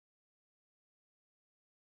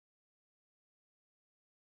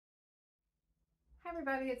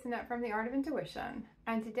Everybody, it's Annette from The Art of Intuition,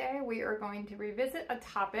 and today we are going to revisit a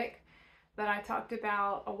topic that I talked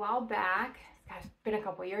about a while back. It's been a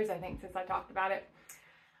couple years, I think, since I talked about it,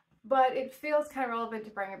 but it feels kind of relevant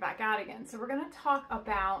to bring it back out again. So we're going to talk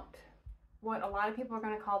about what a lot of people are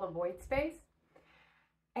going to call the void space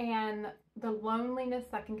and the loneliness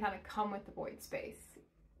that can kind of come with the void space.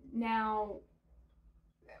 Now,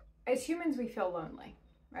 as humans, we feel lonely.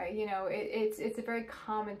 Right? You know, it's a very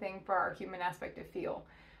common thing for our human aspect to feel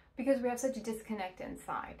because we have such a disconnect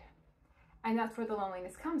inside. And that's where the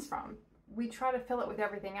loneliness comes from. We try to fill it with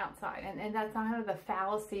everything outside. And that's kind of the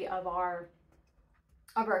fallacy of our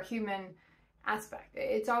human aspect.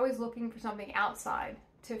 It's always looking for something outside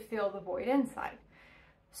to fill the void inside.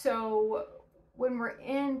 So when we're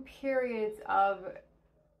in periods of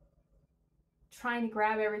trying to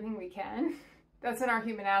grab everything we can, that's when our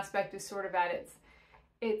human aspect is sort of at its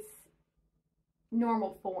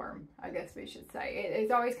normal form, I guess we should say.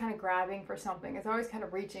 It's always kind of grabbing for something. It's always kind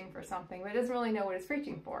of reaching for something, but it doesn't really know what it's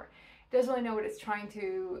reaching for. It doesn't really know what it's trying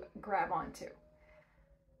to grab onto.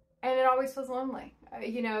 And it always feels lonely.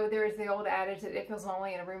 You know, there's the old adage that it feels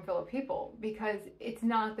lonely in a room full of people because it's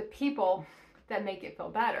not the people that make it feel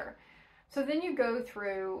better. So then you go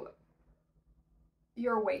through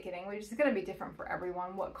your awakening, which is going to be different for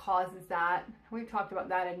everyone. What causes that? We've talked about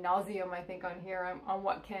that ad nauseum, I think, on here on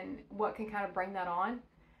what can kind of bring that on.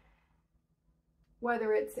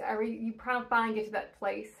 Whether it's you finally get to that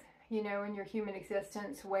place, you know, in your human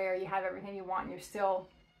existence where you have everything you want and you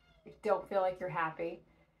don't feel like you're happy,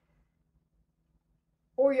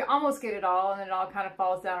 or you almost get it all and it all kind of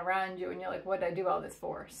falls down around you and you're like, what did I do all this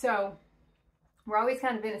for? So we're always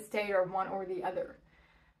kind of in a state of one or the other.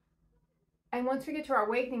 And once we get to our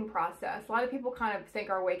awakening process, a lot of people kind of think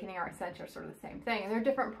our awakening, our ascension are sort of the same thing. And they're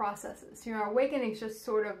different processes. You know, our awakening is just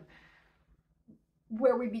sort of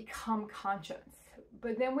where we become conscious.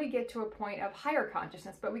 But then we get to a point of higher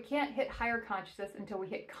consciousness. But we can't hit higher consciousness until we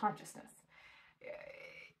hit consciousness.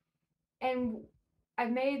 And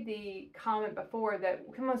I've made the comment before that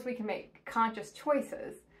sometimes we can make conscious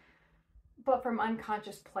choices, but from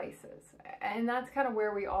unconscious places. And that's kind of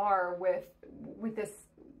where we are with this.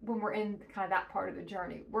 When we're in kind of that part of the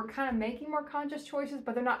journey, we're kind of making more conscious choices,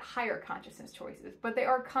 but they're not higher consciousness choices, but they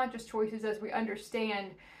are conscious choices as we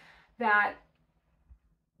understand that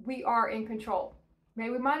we are in control. Maybe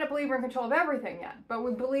we might not believe we're in control of everything yet, but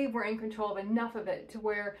we believe we're in control of enough of it to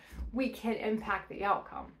where we can impact the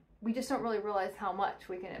outcome. We just don't really realize how much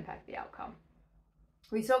we can impact the outcome.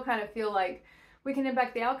 We still kind of feel like we can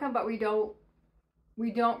impact the outcome, but we don't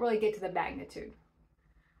really get to the magnitude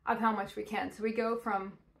of how much we can. So we go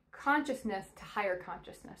from consciousness to higher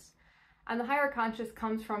consciousness. And the higher conscious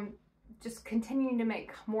comes from just continuing to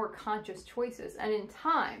make more conscious choices. And in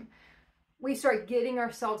time, we start getting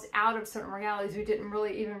ourselves out of certain realities we didn't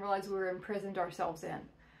really even realize we were imprisoned ourselves in.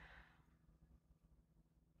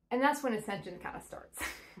 And that's when ascension kind of starts.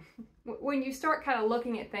 When you start kind of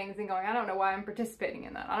looking at things and going, I don't know why I'm participating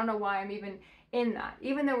in that. I don't know why I'm even in that.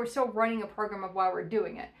 Even though we're still running a program of why we're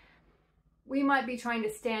doing it. We might be trying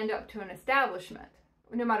to stand up to an establishment,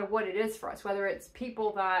 no matter what it is for us, whether it's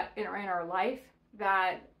people that are in our life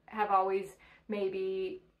that have always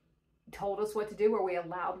maybe told us what to do, or we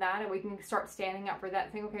allowed that, and we can start standing up for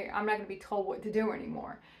that, saying, okay, I'm not going to be told what to do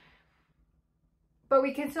anymore. But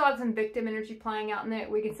we can still have some victim energy playing out in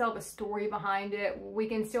it. We can still have a story behind it. We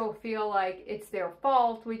can still feel like it's their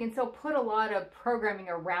fault. We can still put a lot of programming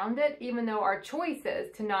around it, even though our choice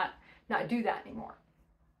is to not do that anymore.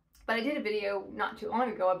 But I did a video not too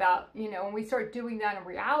long ago about, you know, when we start doing that in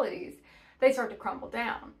realities, they start to crumble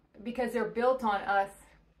down because they're built on us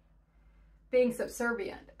being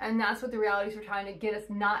subservient. And that's what the realities were trying to get us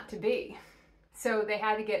not to be. So they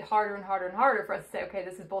had to get harder and harder and harder for us to say, okay,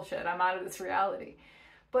 this is bullshit. I'm out of this reality.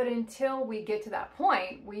 But until we get to that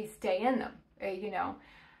point, we stay in them, you know.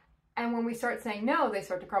 And when we start saying no, they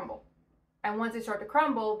start to crumble. And once they start to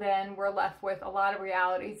crumble, then we're left with a lot of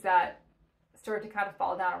realities that start to kind of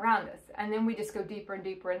fall down around us. And then we just go deeper and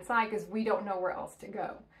deeper inside because we don't know where else to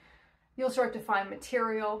go. You'll start to find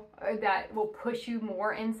material that will push you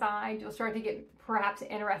more inside. You'll start to get perhaps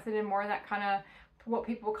interested in more of that kind of what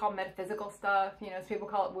people call metaphysical stuff. You know, some people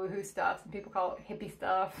call it woohoo stuff. Some people call it hippie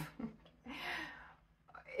stuff.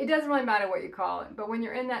 It doesn't really matter what you call it. But when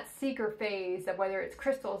you're in that seeker phase of whether it's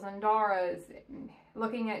crystals and Daras,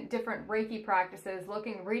 looking at different Reiki practices,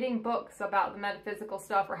 reading books about the metaphysical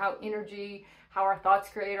stuff or how our thoughts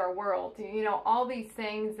create our world, you know, all these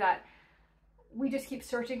things that we just keep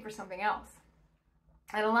searching for something else.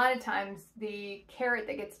 And a lot of times the carrot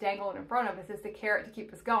that gets dangled in front of us is the carrot to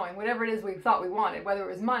keep us going. Whatever it is we thought we wanted, whether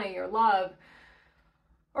it was money or love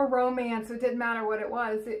or romance, so it didn't matter what it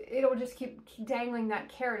was, it'll just keep dangling that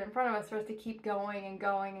carrot in front of us for us to keep going and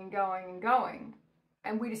going and going and going.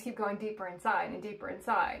 And we just keep going deeper inside and deeper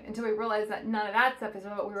inside until we realize that none of that stuff is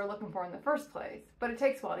what we were looking for in the first place. But it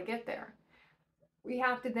takes a while to get there. We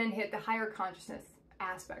have to then hit the higher consciousness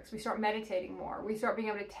aspects. We start meditating more. We start being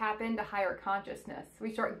able to tap into higher consciousness.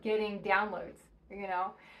 We start getting downloads, you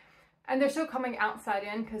know. And they're still coming outside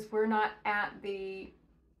in because we're not at the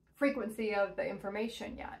frequency of the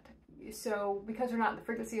information yet. So because we're not in the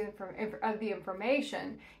frequency of the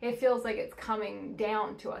information, it feels like it's coming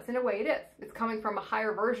down to us. In a way it is. It's coming from a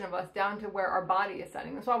higher version of us down to where our body is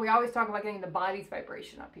setting. That's why we always talk about getting the body's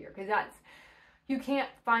vibration up here, because that's, you can't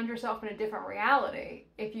find yourself in a different reality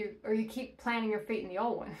if you keep planting your feet in the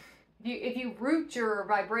old one. If you root your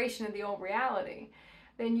vibration in the old reality,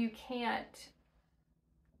 then you can't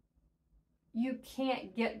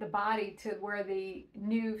get the body to where the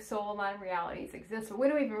new soul aligned realities exist. But we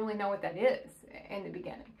don't even really know what that is in the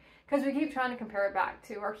beginning, because we keep trying to compare it back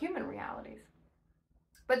to our human realities.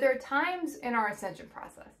 But there are times in our ascension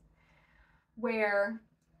process where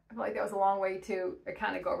I feel like that was a long way to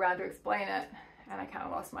kind of go around to explain it, and I kind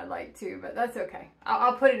of lost my light too, but that's okay.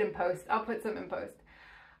 I'll put it in post. I'll put some in post.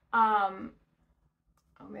 Oh,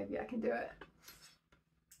 maybe I can do it.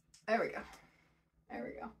 There we go. There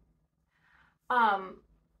we go.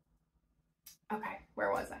 Okay,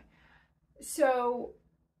 where was I? So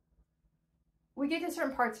we get to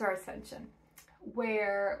certain parts of our ascension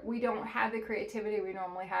where we don't have the creativity we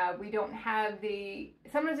normally have. We don't have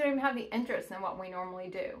sometimes we don't even have the interest in what we normally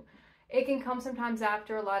do. It can come sometimes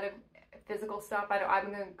after a lot of physical stuff. I've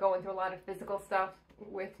been going through a lot of physical stuff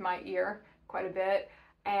with my ear quite a bit,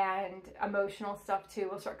 and emotional stuff too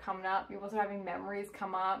will start coming up. People start having memories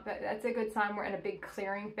come up. That's a good sign we're in a big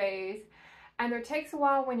clearing phase. And there takes a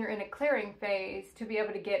while when you're in a clearing phase to be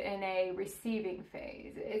able to get in a receiving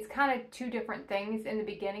phase. It's kind of two different things in the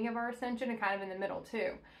beginning of our ascension and kind of in the middle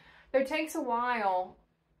too. There takes a while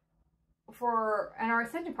and our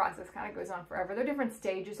ascension process kind of goes on forever. There are different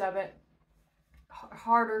stages of it.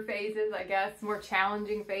 Harder phases, I guess, more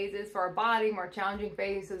challenging phases for our body, more challenging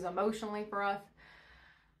phases emotionally for us.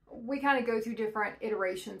 We kind of go through different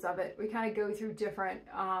iterations of it. We kind of go through different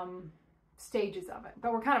stages of it,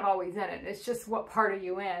 but we're kind of always in it. It's just what part are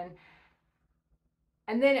you in?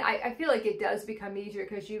 And then I feel like it does become easier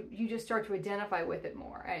because you just start to identify with it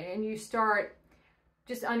more, and you start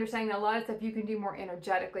just understanding that a lot of stuff you can do more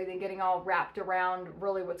energetically than getting all wrapped around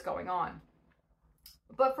really what's going on.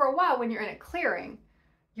 But for a while, when you're in a clearing,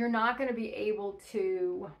 you're not going to be able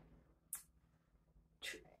to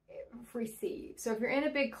receive. So if you're in a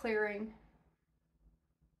big clearing,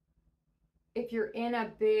 if you're in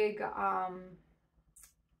a big,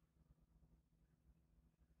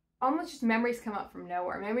 almost just memories come up from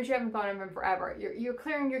nowhere. Memories you haven't thought of in forever. You're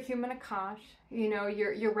clearing your human akash. You know,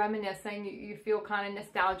 you're reminiscing. You feel kind of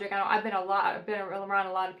nostalgic. I've been around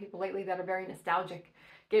a lot of people lately that are very nostalgic,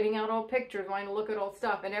 getting out old pictures, wanting to look at old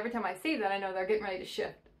stuff. And every time I see that, I know they're getting ready to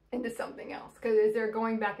shift into something else, because they're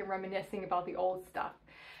going back and reminiscing about the old stuff.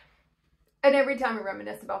 And every time we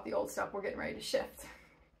reminisce about the old stuff, we're getting ready to shift.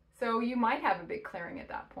 So you might have a big clearing at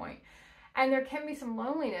that point. And there can be some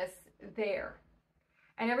loneliness there.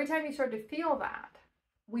 And every time you start to feel that,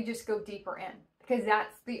 we just go deeper in, because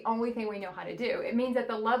that's the only thing we know how to do. It means that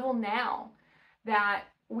the level now that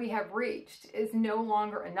we have reached is no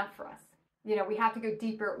longer enough for us. You know, we have to go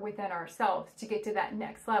deeper within ourselves to get to that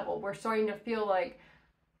next level. We're starting to feel like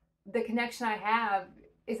the connection I have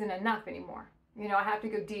isn't enough anymore. You know, I have to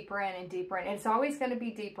go deeper in and deeper in. And it's always going to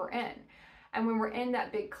be deeper in. And when we're in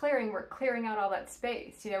that big clearing, we're clearing out all that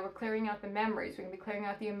space. You know, we're clearing out the memories. We can be clearing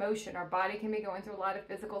out the emotion. Our body can be going through a lot of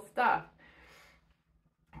physical stuff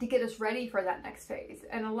to get us ready for that next phase.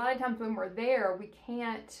 And a lot of times when we're there, we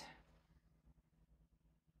can't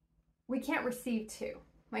receive too.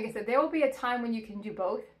 Like I said, there will be a time when you can do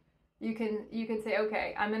both. You can say,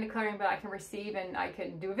 okay, I'm in a clearing, but I can receive and I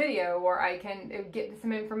can do a video, or I can get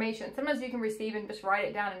some information. Sometimes you can receive and just write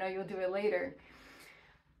it down and know you'll do it later.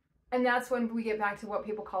 And that's when we get back to what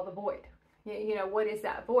people call the void. You know, what is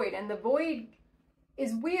that void? And the void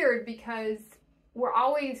is weird because we're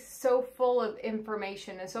always so full of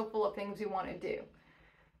information and so full of things we want to do.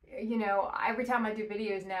 You know, every time I do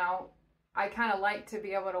videos now, I kind of like to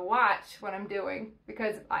be able to watch what I'm doing,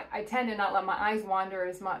 because I tend to not let my eyes wander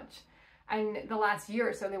as much. And the last year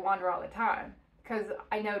or so, they wander all the time, because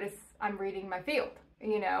I notice I'm reading my field.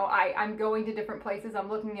 You know, I'm going to different places. I'm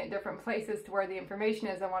looking at different places to where the information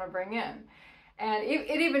is I want to bring in. And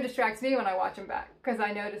it even distracts me when I watch them back, because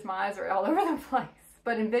I notice my eyes are all over the place.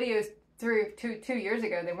 But in videos 2 years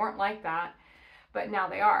ago, they weren't like that. but now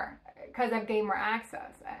they are, because I've gained more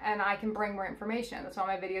access and I can bring more information. That's why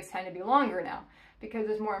my videos tend to be longer now, because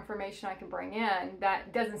there's more information I can bring in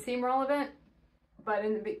that doesn't seem relevant, but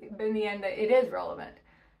in the end it is relevant,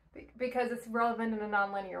 because it's relevant in a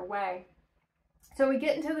nonlinear way. So we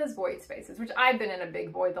get into those void spaces, which I've been in a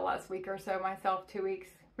big void the last week or so myself, 2 weeks,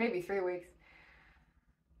 maybe 3 weeks,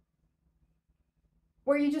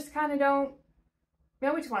 where you just kind of don't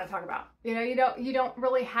know what you want to talk about. You know, you don't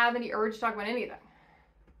really have any urge to talk about anything.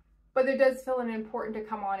 But there does feel important to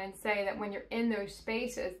come on and say that when you're in those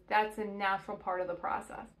spaces, that's a natural part of the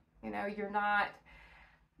process. You know, you've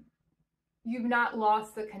not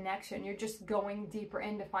lost the connection. You're just going deeper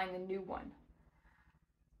in to find a new one.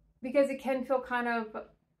 Because it can feel kind of,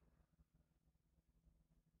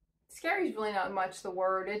 scary is really not much the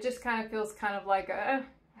word. It just kind of feels kind of like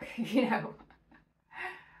you know,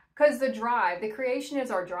 because the drive, the creation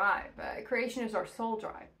is our drive. Creation is our soul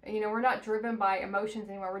drive. You know, we're not driven by emotions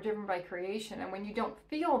anymore. We're driven by creation. And when you don't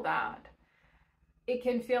feel that, it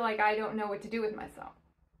can feel like I don't know what to do with myself.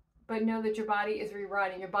 But know that your body is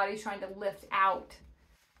rewriting. Your body's trying to lift out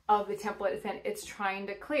of the template it's in. It's trying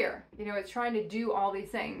to clear. You know, it's trying to do all these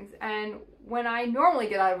things. And when I normally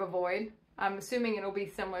get out of a void, I'm assuming it'll be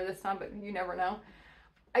similar this time, but you never know.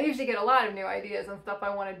 I usually get a lot of new ideas and stuff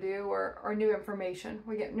I want to do, or new information.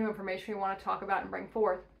 We get new information we want to talk about and bring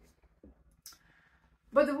forth.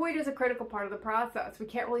 But the void is a critical part of the process. We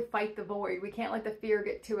can't really fight the void. We can't let the fear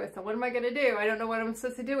get to us. And what am I going to do? I don't know what I'm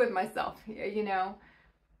supposed to do with myself. You know,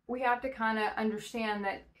 we have to kind of understand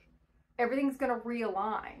that everything's going to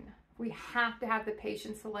realign. We have to have the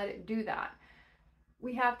patience to let it do that.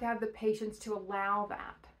 We have to have the patience to allow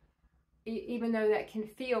that. Even though that can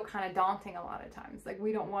feel kind of daunting a lot of times. Like,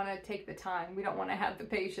 we don't want to take the time. We don't want to have the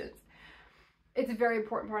patience. It's a very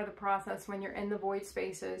important part of the process when you're in the void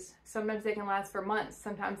spaces. Sometimes they can last for months.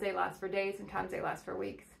 Sometimes they last for days. Sometimes they last for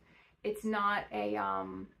weeks. It's not a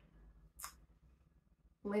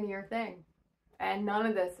linear thing. And none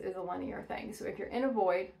of this is a linear thing. So if you're in a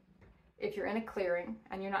void, if you're in a clearing,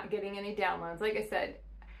 and you're not getting any downloads, like I said,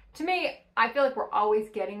 to me, I feel like we're always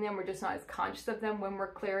getting them. We're just not as conscious of them when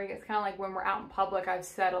we're clearing. It's kind of like when we're out in public. I've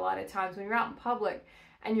said a lot of times, when you're out in public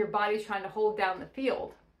and your body's trying to hold down the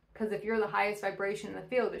field, because if you're the highest vibration in the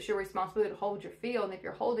field, it's your responsibility to hold your field. And if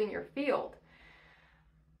you're holding your field,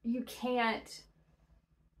 you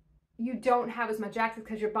don't have as much access,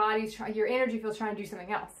 because your energy field's trying to do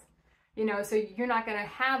something else. You know, so you're not going to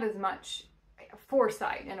have as much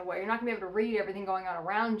foresight in a way. You're not going to be able to read everything going on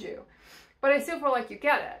around you. But I still feel like you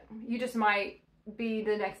get it. You just might be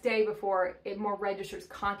the next day before it more registers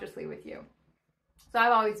consciously with you. So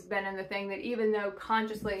I've always been in the thing that even though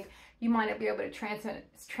consciously you might not be able to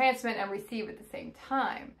transmit and receive at the same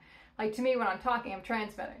time. Like, to me, when I'm talking, I'm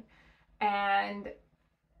transmitting. And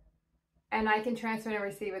I can transmit and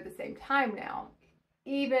receive at the same time now.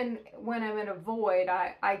 Even when I'm in a void,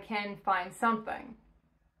 I can find something.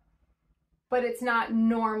 But it's not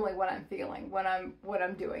normally what I'm feeling when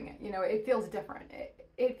I'm doing it. You know, it feels different.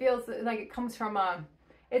 It feels like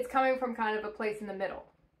it's coming from kind of a place in the middle.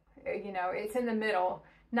 You know, it's in the middle,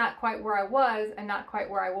 not quite where I was and not quite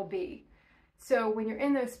where I will be. So when you're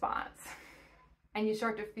in those spots and you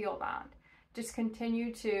start to feel that, just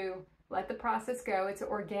continue to let the process go. It's an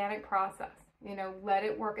organic process. You know, let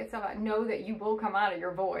it work itself out. Know that you will come out of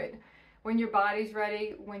your void when your body's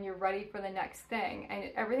ready, when you're ready for the next thing,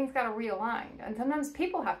 and everything's got to realign. And sometimes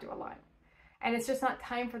people have to align, and it's just not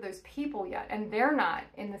time for those people yet, and they're not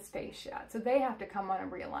in the space yet, so they have to come on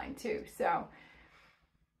and realign too. So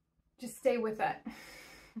just stay with it.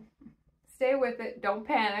 Stay with it. Don't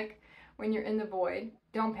panic when you're in the void.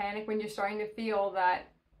 Don't panic when you're starting to feel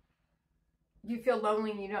that you feel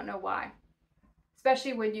lonely and you don't know why,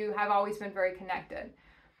 especially when you have always been very connected.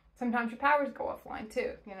 Sometimes your powers go offline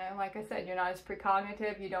too. You know, like I said, you're not as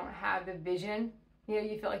precognitive. You don't have the vision. You know,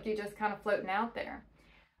 you feel like you're just kind of floating out there.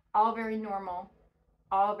 All very normal,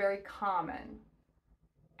 all very common.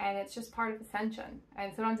 And it's just part of ascension.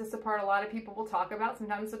 And sometimes it's a part a lot of people will talk about.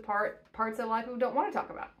 Sometimes it's parts that a lot of people don't want to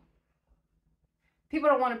talk about. People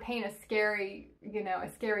don't want to paint a scary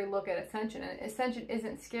look at ascension. And ascension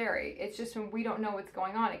isn't scary. It's just when we don't know what's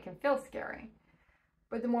going on, it can feel scary.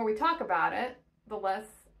 But the more we talk about it, the less.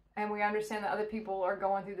 And we understand that other people are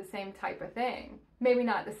going through the same type of thing. Maybe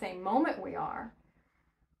not the same moment we are,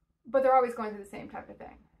 but they're always going through the same type of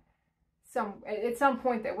thing. At some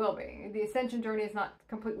point they will be. The ascension journey is not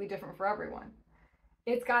completely different for everyone.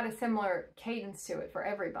 It's got a similar cadence to it for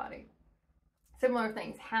everybody. Similar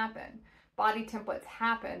things happen. Body templates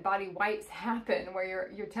happen. Body wipes happen,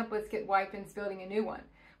 where your templates get wiped and it's building a new one.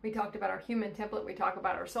 We talked about our human template. We talk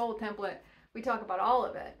about our soul template. We talk about all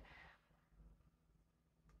of it.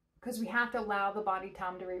 because we have to allow the body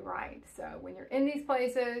time to rewrite. So when you're in these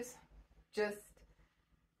places, just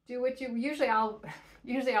do what you usually. I'll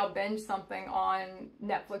binge something on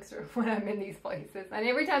Netflix or when I'm in these places, and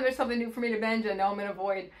every time there's something new for me to binge, I know I'm in a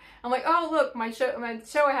void. I'm like, oh look, my show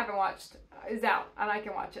I haven't watched is out, and I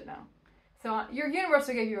can watch it now. So your universe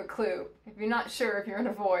will give you a clue. If you're not sure if you're in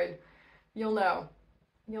a void, you'll know.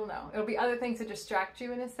 You'll know. It'll be other things that distract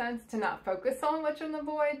you in a sense to not focus on what you're in the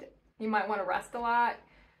void. You might want to rest a lot.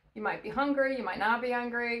 You might be hungry. You might not be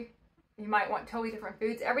hungry. You might want totally different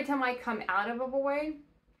foods. Every time I come out of a void,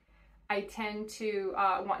 I tend to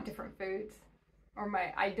want different foods. Or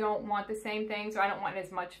I don't want the same things, or I don't want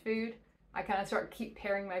as much food. I kind of keep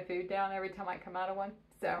paring my food down every time I come out of one.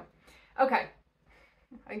 So, okay.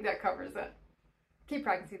 I think that covers it. Keep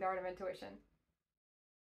practicing the art of intuition.